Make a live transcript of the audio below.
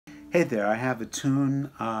Hey there, I have a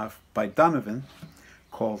tune by Donovan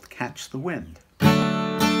called Catch the Wind. In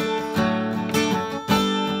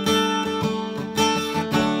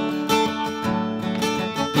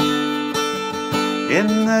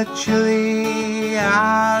the chilly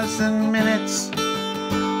hours and minutes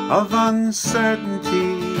of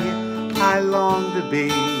uncertainty, I long to be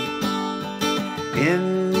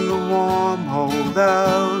in the warm hold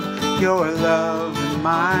of your love and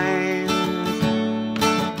mine.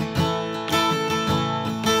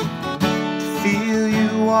 To feel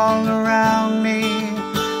you all around me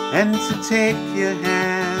and to take your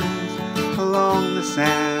hand along the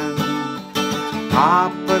sand.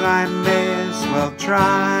 But I may as well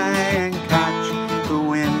try and catch the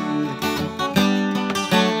wind.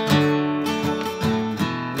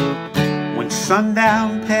 When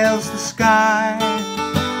sundown pales the sky,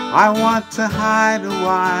 I want to hide a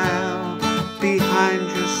while behind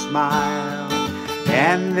your smile.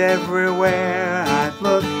 And everywhere I'd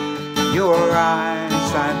look, your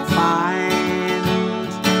eyes I'd find.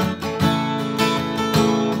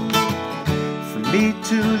 For me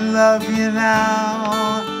to love you now,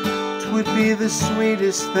 'twould be the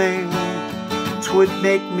sweetest thing, 'twould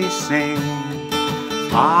make me sing.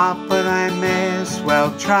 But I may as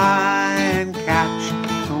well try and catch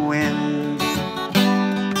the wind.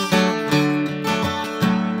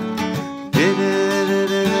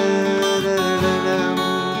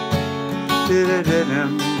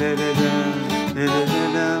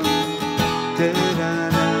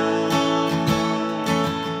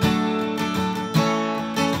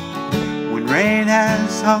 When rain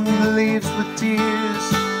has hung the leaves with tears,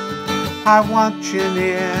 I want you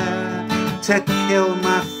near to kill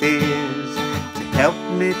my fears, to help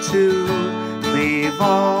me to leave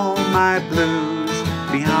all my blues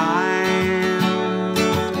behind.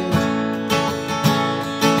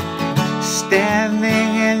 Standing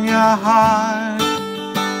in your heart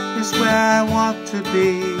is where I want to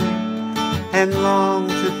be and long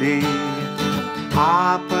to be.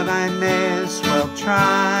 But I may as well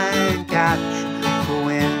try and catch the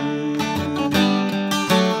wind.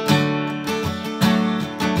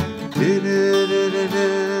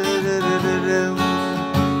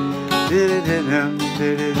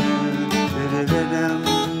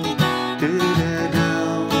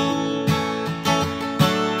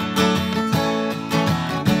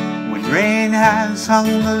 When rain has hung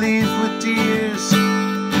the leaves with tears,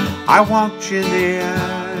 I want you near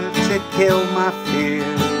to kill my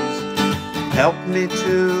fears, help me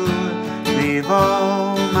to leave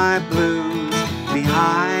all my blues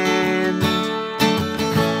behind.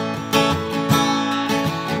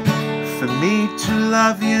 For me to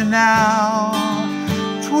love you now,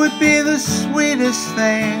 'twould be the sweetest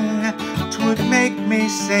thing, 'twould make me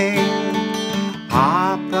sing.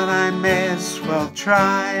 But I may as well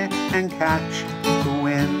try and catch the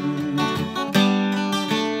wind.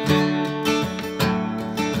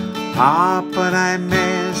 But I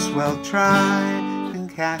may as well try and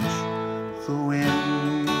catch the wind.